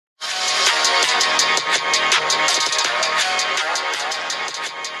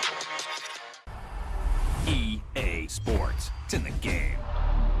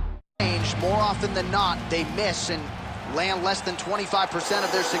often than not, they miss and land less than 25%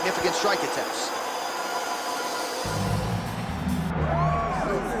 of their significant strike attempts.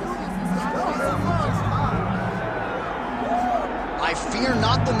 I fear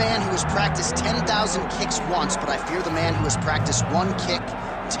not the man who has practiced 10,000 kicks once, but I fear the man who has practiced one kick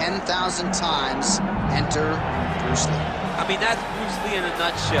 10,000 times. Enter Bruce Lee. I mean, that's Bruce Lee in a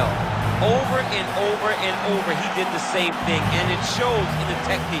nutshell. Over and over and over, he did the same thing, and it shows in the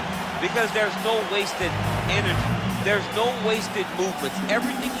technique because there's no wasted energy. There's no wasted movements.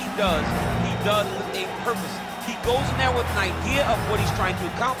 Everything he does with a purpose. He goes in there with an idea of what he's trying to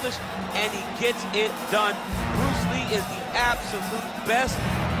accomplish, and he gets it done. Bruce Lee is the absolute best.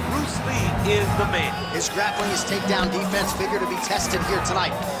 Bruce Lee is the man. His grappling, his takedown defense figure to be tested here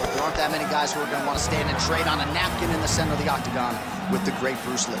tonight. There aren't that many guys who are going to want to stand and trade on a napkin in the center of the octagon with the great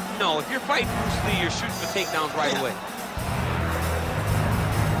Bruce Lee. No, if you're fighting Bruce Lee, you're shooting for takedowns right away.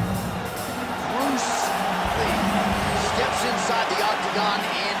 Bruce Lee steps inside the octagon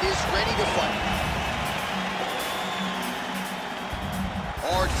and is ready to fight.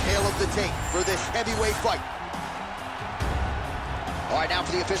 Our tale of the tape for this heavyweight fight. All right, now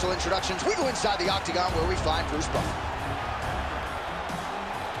for the official introductions, we go inside the octagon where we find Bruce Buffer.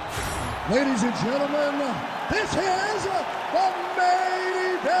 Ladies and gentlemen, this is the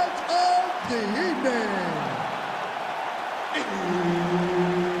main event of the evening.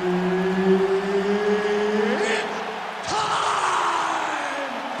 It's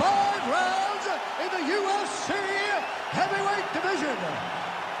time! 5 rounds in the UFC heavyweight division.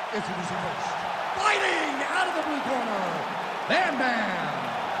 Introducing first, fighting out of the blue corner, Bam Bam.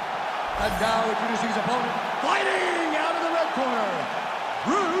 And now introducing his opponent, fighting out of the red corner,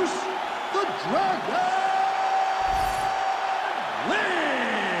 Bruce the Dragon Lee.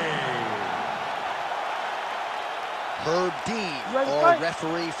 Herb Dean, our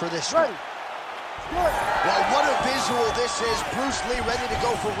referee for this one. Well, what a visual this is. Bruce Lee ready to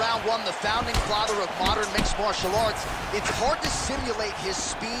go for round 1, the founding father of modern mixed martial arts. It's hard to simulate his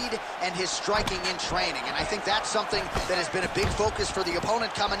speed and his striking in training, and I think that's something that has been a big focus for the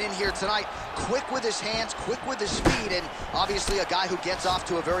opponent coming in here tonight. Quick with his hands, quick with his feet, and obviously a guy who gets off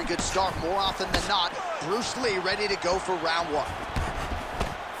to a very good start more often than not. Bruce Lee ready to go for round 1.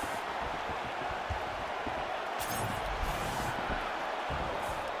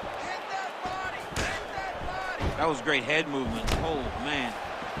 That was great head movement. Oh, man.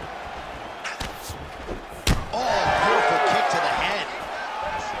 Oh, beautiful kick to the head.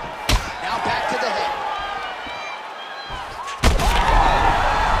 Now back to the head.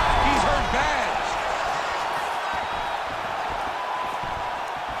 He's hurt bad.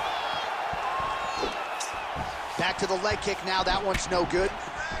 Back to the leg kick now. That one's no good.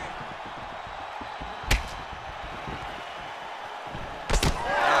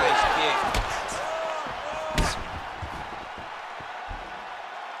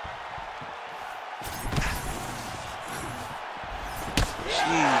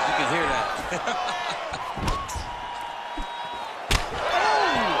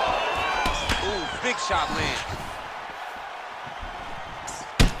 Big shot land.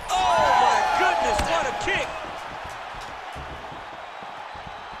 Oh my goodness, what a kick.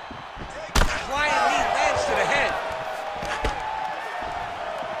 Flying knee lands to the head.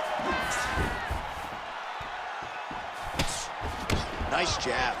 Nice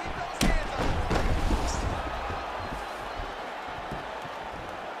jab.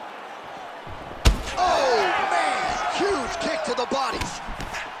 Oh man, huge kick to the body.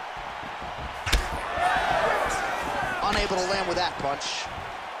 Unable to land with that punch.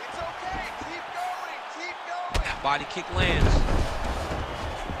 It's okay, keep going. That body kick lands.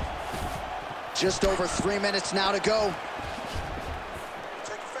 Just over 3 minutes now to go.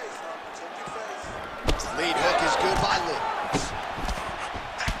 Check your face, huh? Check your face. Lead hook is good by Lee.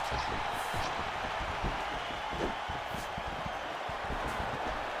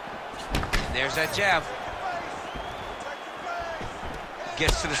 And there's that jab.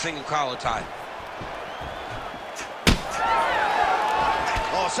 Gets to the single collar tie.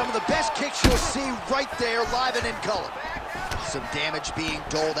 Oh, some of the best kicks you'll see right there, live and in color. Some damage being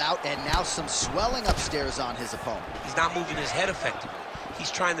doled out, and now some swelling upstairs on his opponent. He's not moving his head effectively.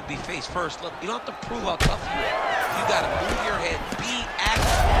 He's trying to be face first. Look, you don't have to prove how tough you are. You got to move your head, be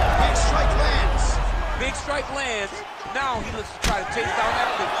active. Big strike lands. Big strike lands. Now he looks to try to take down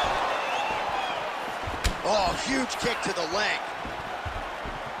that thing. Oh, huge kick to the leg.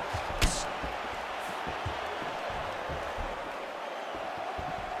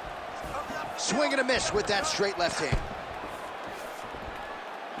 Swing and a miss with that straight left hand.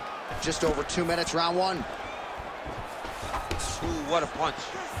 Just over 2 minutes, round 1. Ooh, what a punch.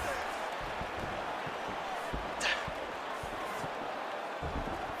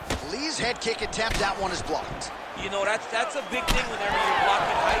 Lee's head kick attempt, that one is blocked. You know, that's a big thing whenever you're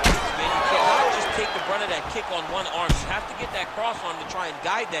blocking high kicks, man. You cannot just take the brunt of that kick on one arm. You have to get that cross arm to try and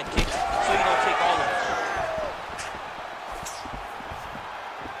guide that kick so you don't take all of it.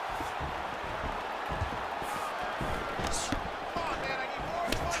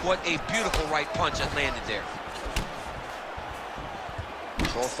 What a beautiful right punch that landed there.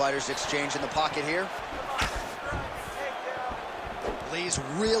 Both fighters exchange in the pocket here. Lee's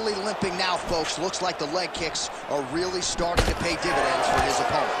really limping now, folks. Looks like the leg kicks are really starting to pay dividends for his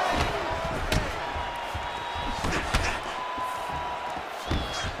opponent.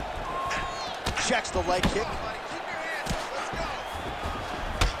 Checks the leg kick.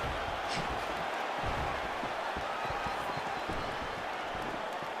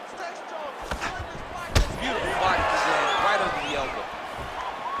 Beautiful body slam right under the elbow.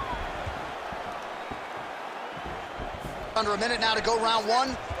 Under a minute now to go, round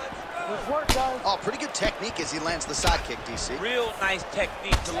one. Good work, guys. Oh, pretty good technique as he lands the side kick, DC. Real nice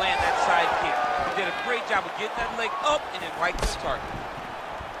technique to land that side kick. He did a great job of getting that leg up and then right to the target.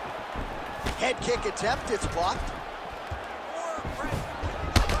 Head kick attempt, it's blocked.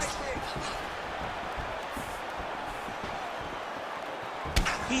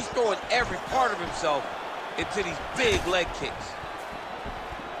 He's throwing every part of himself into these big leg kicks.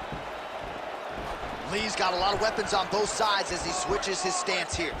 Lee's got a lot of weapons on both sides as he switches his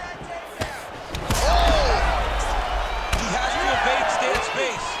stance here. Oh! He has to evade stance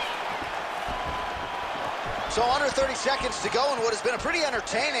base. So under 30 seconds to go in what has been a pretty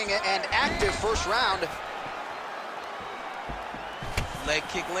entertaining and active first round. Leg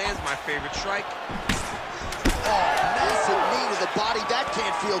kick lands, my favorite strike. Oh, massive knee to the body. That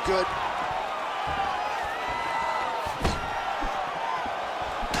can't feel good.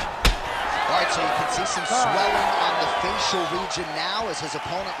 All right, so you can see some swelling on the facial region now as his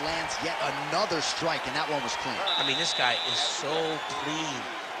opponent lands yet another strike, and that one was clean. I mean, this guy is so clean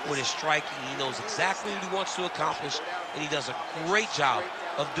with his striking. He knows exactly what he wants to accomplish, and he does a great job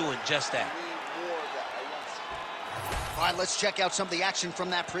of doing just that. All right, let's check out some of the action from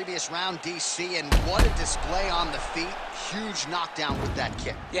that previous round, DC, and what a display on the feet. Huge knockdown with that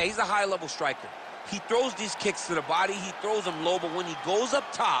kick. Yeah, he's a high-level striker. He throws these kicks to the body. He throws them low, but when he goes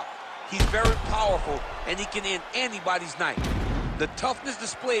up top, he's very powerful, and he can end anybody's night. The toughness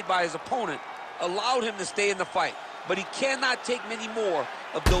displayed by his opponent allowed him to stay in the fight, but he cannot take many more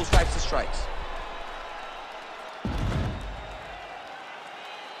of those types of strikes.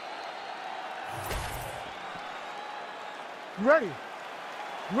 Ready.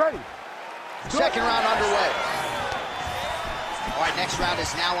 Ready. Second round underway. All right, next round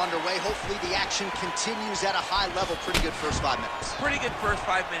is now underway. Hopefully the action continues at a high level. Pretty good first 5 minutes. Pretty good first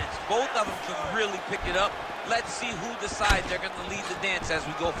 5 minutes. Both of them can really pick it up. Let's see who decides they're going to lead the dance as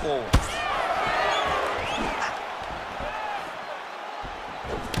we go forward.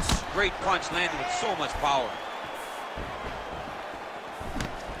 Great punch landed with so much power.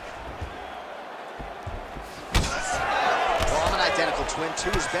 Well, I'm an identical twin.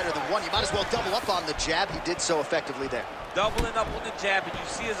 Two is better than one. You might as well double up on the jab. He did so effectively there. Doubling up on the jab, and you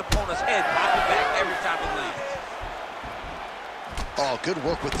see his opponent's head popping back every time he lands. Oh, good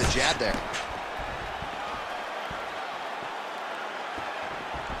work with the jab there.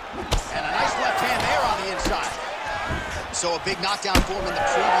 And a nice left hand there on the inside. So a big knockdown for him in the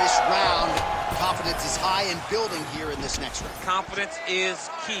previous round. Confidence is high and building here in this next round. Confidence is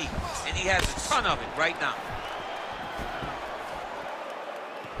key, and he has a ton of it right now.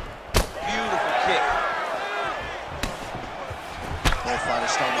 Beautiful kick. Both fighters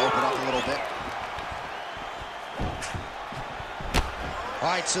starting to open up a little bit. All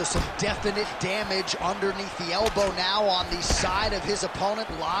right, so some definite damage underneath the elbow now on the side of his opponent.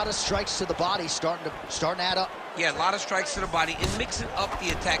 A lot of strikes to the body starting to add up. Yeah, a lot of strikes to the body and mixing up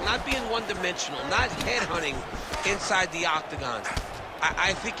the attack, not being one-dimensional, not headhunting inside the octagon.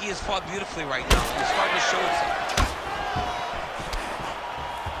 I think he has fought beautifully right now. He's starting to show himself.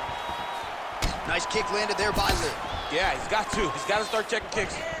 Nice kick landed there by Lee. Yeah, he's got to. He's got to start checking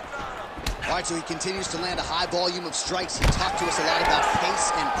kicks. All right, so he continues to land a high volume of strikes. He talked to us a lot about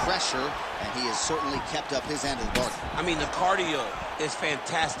pace and pressure, and he has certainly kept up his end of the bargain. I mean, the cardio is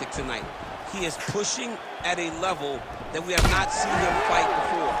fantastic tonight. He is pushing at a level that we have not seen him fight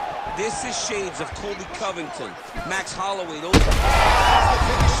before. This is shades of Colby Covington, Max Holloway. Those. That's the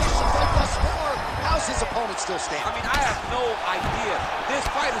biggest shot of the fight thus far. How's his opponent still standing? I mean, I have no idea. This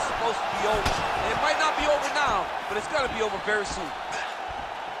fight is supposed to be over. And it might not be over now, but it's got to be over very soon.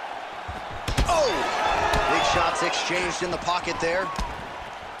 Oh! Big shots exchanged in the pocket there.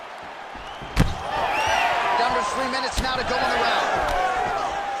 Under 3 minutes now to go in the round.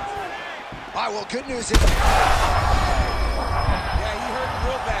 right, well, good news is... Yeah, he hurt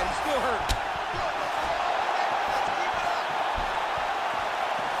real bad. He's still hurt.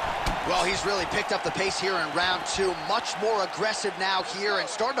 Well, he's really picked up the pace here in round 2. Much more aggressive now here and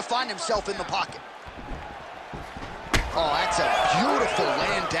starting to find himself in the pocket. Oh, that's a beautiful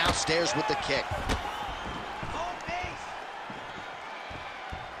land downstairs with the kick.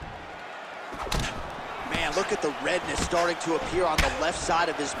 Man, look at the redness starting to appear on the left side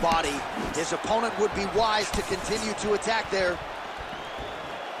of his body. His opponent would be wise to continue to attack there.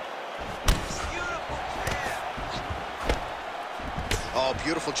 Oh,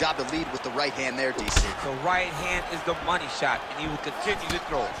 beautiful job to lead with the right hand there, DC. The right hand is the money shot, and he will continue to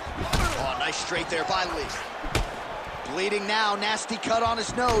throw. Oh, nice straight there by Lee. Bleeding now, nasty cut on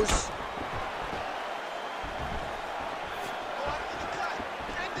his nose.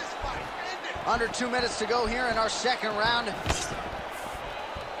 Under 2 minutes to go here in our second round.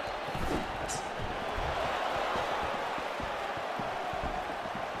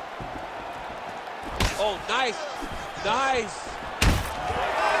 Oh, nice. Nice.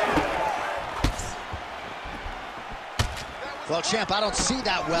 Well, champ, I don't see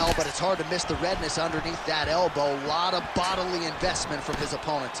that well, but it's hard to miss the redness underneath that elbow. A lot of bodily investment from his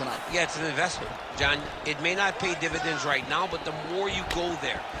opponent tonight. Yeah, it's an investment, John. It may not pay dividends right now, but the more you go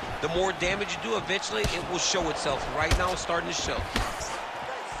there, the more damage you do, eventually it will show itself. Right now, it's starting to show.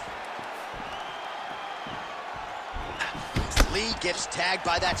 Lee gets tagged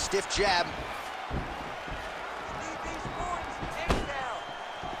by that stiff jab.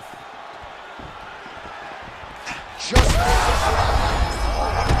 Just misses it out. Oh,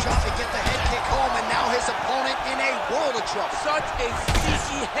 what a job to get the head kick home, and now his opponent in a world of trouble. Such a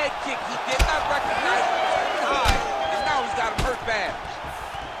sneaky head kick. He did not recognize it high, and now he's got him hurt bad.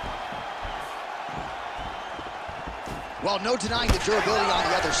 Well, no denying the durability on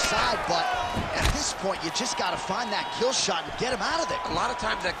the other side, but at this point, you just got to find that kill shot and get him out of there. A lot of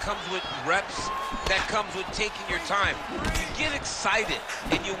times that comes with reps, that comes with taking your time. You get excited,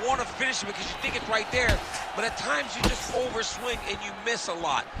 and you want to finish it because you think it's right there, but at times you just overswing and you miss a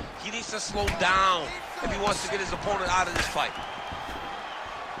lot. He needs to slow down if he wants to get his opponent out of this fight.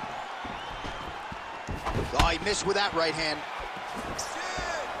 Oh, he missed with that right hand.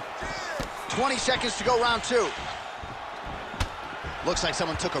 20 seconds to go, round 2. Looks like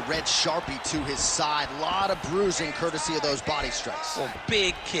someone took a red Sharpie to his side. A lot of bruising courtesy of those body strikes. Oh,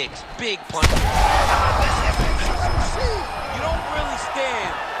 big kicks, big punches. You don't really stand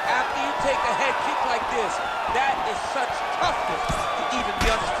after you take a head kick like this. That is such toughness to even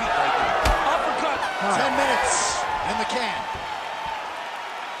be on his feet like this. Uppercut. 10 minutes in the can.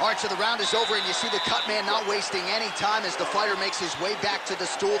 All right, so the round is over, and you see the cut man not wasting any time as the fighter makes his way back to the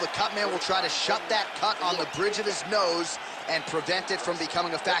stool. The cut man will try to shut that cut on the bridge of his nose and prevent it from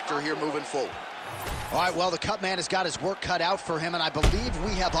becoming a factor here moving forward. All right, well, the cut man has got his work cut out for him, and I believe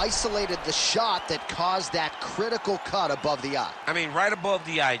we have isolated the shot that caused that critical cut above the eye. I mean, right above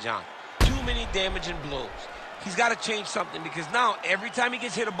the eye, John. Too many damaging blows. He's got to change something because now every time he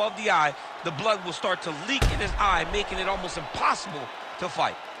gets hit above the eye, the blood will start to leak in his eye, making it almost impossible to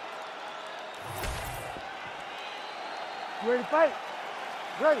fight. Ready to fight?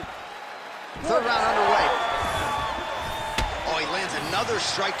 Ready. Third round underway. Oh, he lands another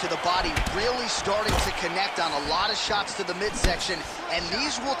strike to the body, really starting to connect on a lot of shots to the midsection, and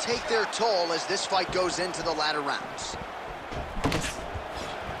these will take their toll as this fight goes into the latter rounds.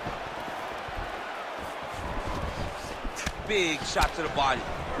 Big shot to the body.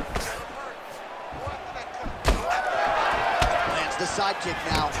 Lands the side kick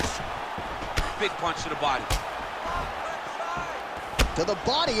now. Big punch to the body. To the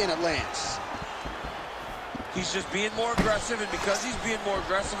body, and it lands. He's just being more aggressive, and because he's being more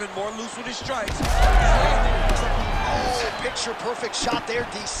aggressive and more loose with his strikes, oh, picture-perfect shot there,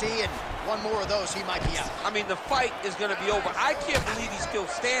 DC, and one more of those, he might be out. I mean, the fight is going to be over. I can't believe he's still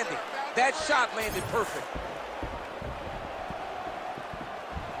standing. That shot landed perfect.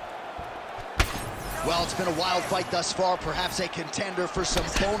 Well, it's been a wild fight thus far, perhaps a contender for some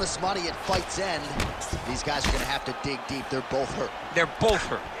bonus money at fight's end. These guys are going to have to dig deep. They're both hurt. They're both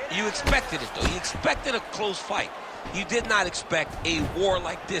hurt. You expected it, though. You expected a close fight. You did not expect a war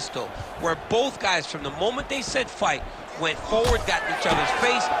like this, though, where both guys, from the moment they said fight, went forward, got in each other's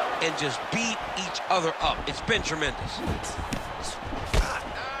face, and just beat each other up. It's been tremendous.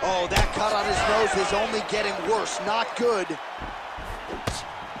 Oh, that cut on his nose is only getting worse. Not good.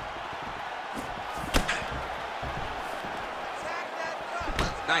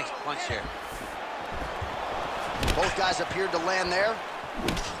 Nice punch here. Both guys appeared to land there.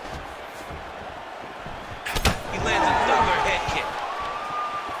 He lands another head kick.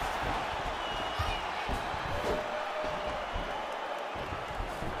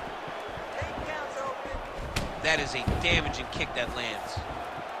 That is a damaging kick that lands.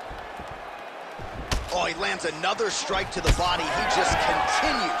 Oh, he lands another strike to the body. He just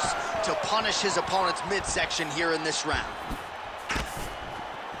continues to punish his opponent's midsection here in this round.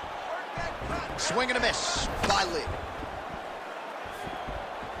 Swing and a miss by Lee.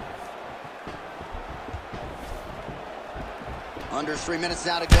 Under 3 minutes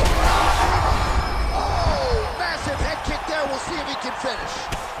now to go. Oh, massive head kick there. We'll see if he can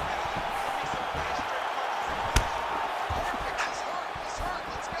finish.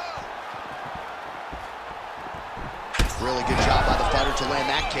 Really good job by the fighter to land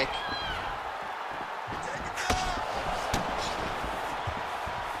that kick.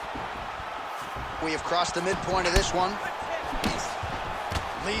 We have crossed the midpoint of this one.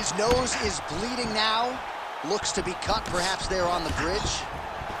 Lee's nose is bleeding now. Looks to be cut, perhaps there on the bridge.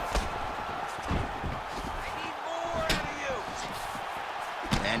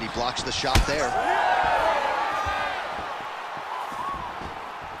 And he blocks the shot there.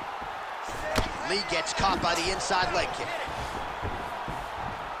 Lee gets caught by the inside leg kick.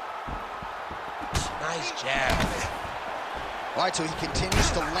 Nice jab. All right, so he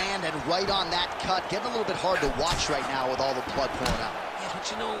continues to land and right on that cut. Getting a little bit hard to watch right now with all the blood pouring out. Yeah, but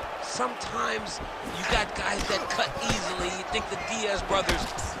you know, sometimes you got guys that cut easily. You think the Diaz brothers,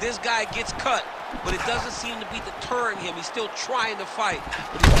 this guy gets cut, but it doesn't seem to be deterring him. He's still trying to fight,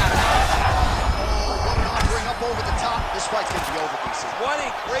 but he's got to... Oh, what an offering up over the top. This fight's going to be over, DC. What a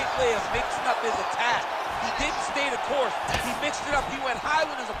great way of mixing up his attack. He didn't stay the course. He mixed it up. He went high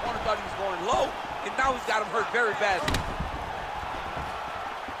when his opponent thought he was going low, and now he's got him hurt very badly.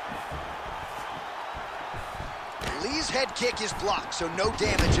 Lee's head kick is blocked, so no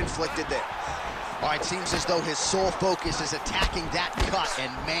damage inflicted there. All right, seems as though his sole focus is attacking that cut, and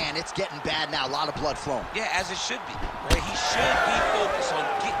man, it's getting bad now. A lot of blood flowing. Yeah, as it should be. Right? He should be focused on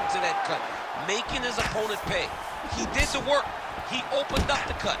getting to that cut, making his opponent pay. He did the work. He opened up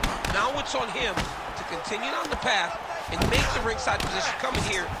the cut. Now it's on him to continue on the path and make the ringside position, come in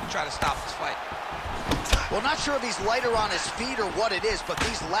here and try to stop this fight. Well, not sure if he's lighter on his feet or what it is, but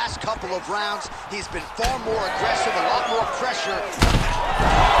these last couple of rounds, he's been far more aggressive, a lot more pressure.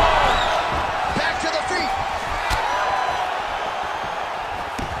 Back to the feet.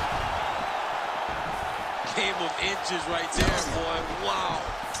 Game of inches right there, boy. Wow.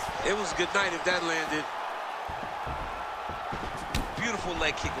 It was a good night if that landed. Beautiful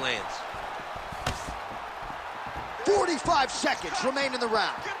leg kick lands. 45 seconds remain in the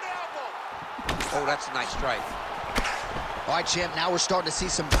round. Oh, that's a nice strike. All right, champ, now we're starting to see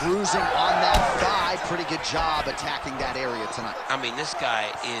some bruising on that thigh. Pretty good job attacking that area tonight. I mean, this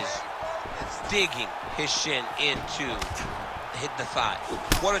guy is digging his shin into hit the thigh.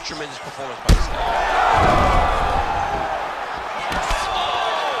 What a tremendous performance by this guy.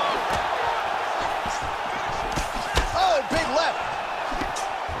 Oh, big left.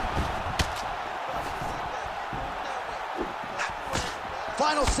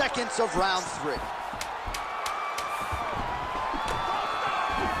 Final seconds of round 3.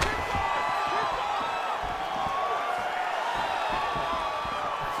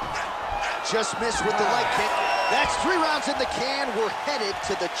 Just missed with the leg kick. That's 3 rounds in the can. We're headed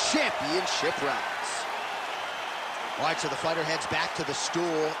to the championship rounds. All right, so the fighter heads back to the stool,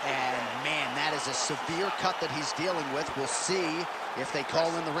 and man, that is a severe cut that he's dealing with. We'll see if they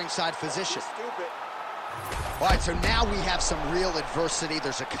call in the ringside physician. All right, so now we have some real adversity.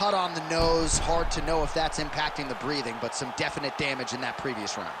 There's a cut on the nose. Hard to know if that's impacting the breathing, but some definite damage in that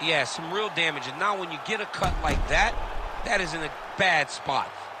previous round. Yeah, some real damage. And now when you get a cut like that, that is in a bad spot.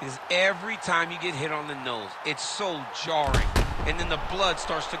 Because every time you get hit on the nose, it's so jarring. And then the blood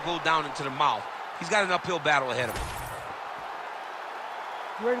starts to go down into the mouth. He's got an uphill battle ahead of him.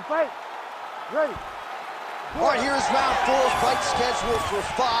 You ready to fight? Ready. All right, here's round 4. Fight scheduled for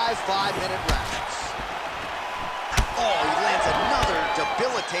 5 5-minute rounds. Oh, he lands another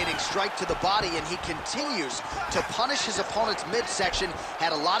debilitating strike to the body, and he continues to punish his opponent's midsection.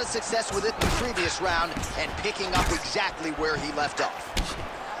 Had a lot of success with it in the previous round and picking up exactly where he left off.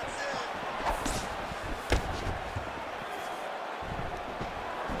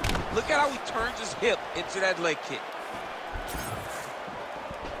 Look at how he turns his hip into that leg kick.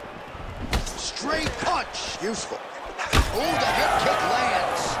 Straight punch. Useful. Oh, the hip kick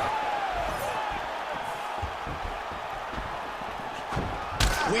lands.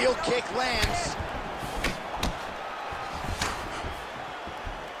 Wheel kick lands.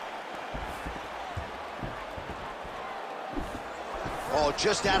 Oh,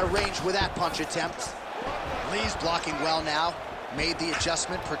 just out of range with that punch attempt. Lee's blocking well now. Made the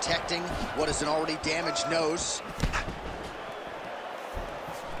adjustment, protecting what is an already damaged nose.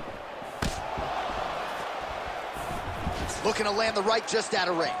 Looking to land the right just out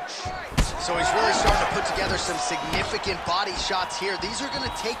of range. So he's really starting to put together some significant body shots here. These are going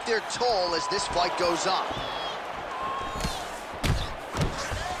to take their toll as this fight goes on.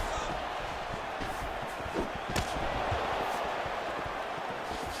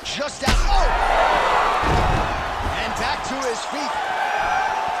 Just out. Oh! And back to his feet.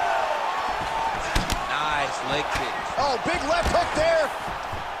 Nice leg kick. Oh, big left hook there.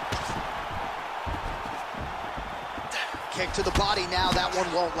 Kick to the body now. That one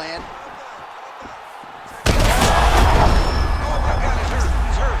won't land. Oh my God, he's hurt.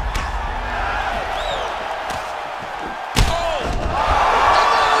 He's hurt. Oh!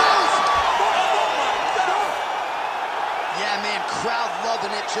 Yeah, man, crowd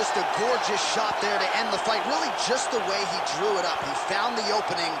loving it. Just a gorgeous shot there to end the fight. Really just the way he drew it up. He found the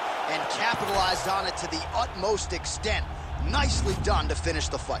opening and capitalized on it to the utmost extent. Nicely done to finish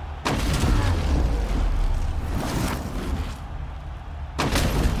the fight.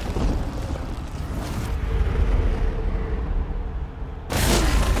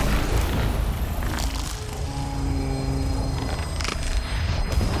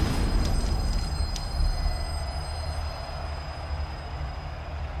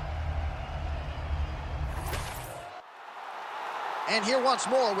 And here once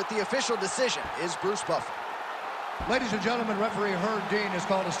more with the official decision is Bruce Buffer. Ladies and gentlemen, referee Herb Dean has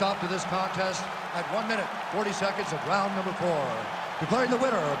called a stop to this contest at 1 minute, 40 seconds of round number 4. Declaring the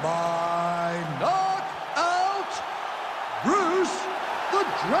winner by knockout, Bruce the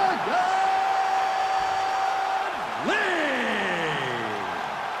Dragon Lee!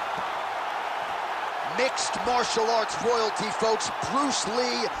 Mixed martial arts royalty, folks. Bruce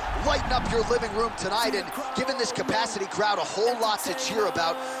Lee, lighten up your living room tonight and giving this capacity crowd a whole lot to cheer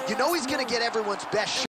about. You know he's going to get everyone's best shot.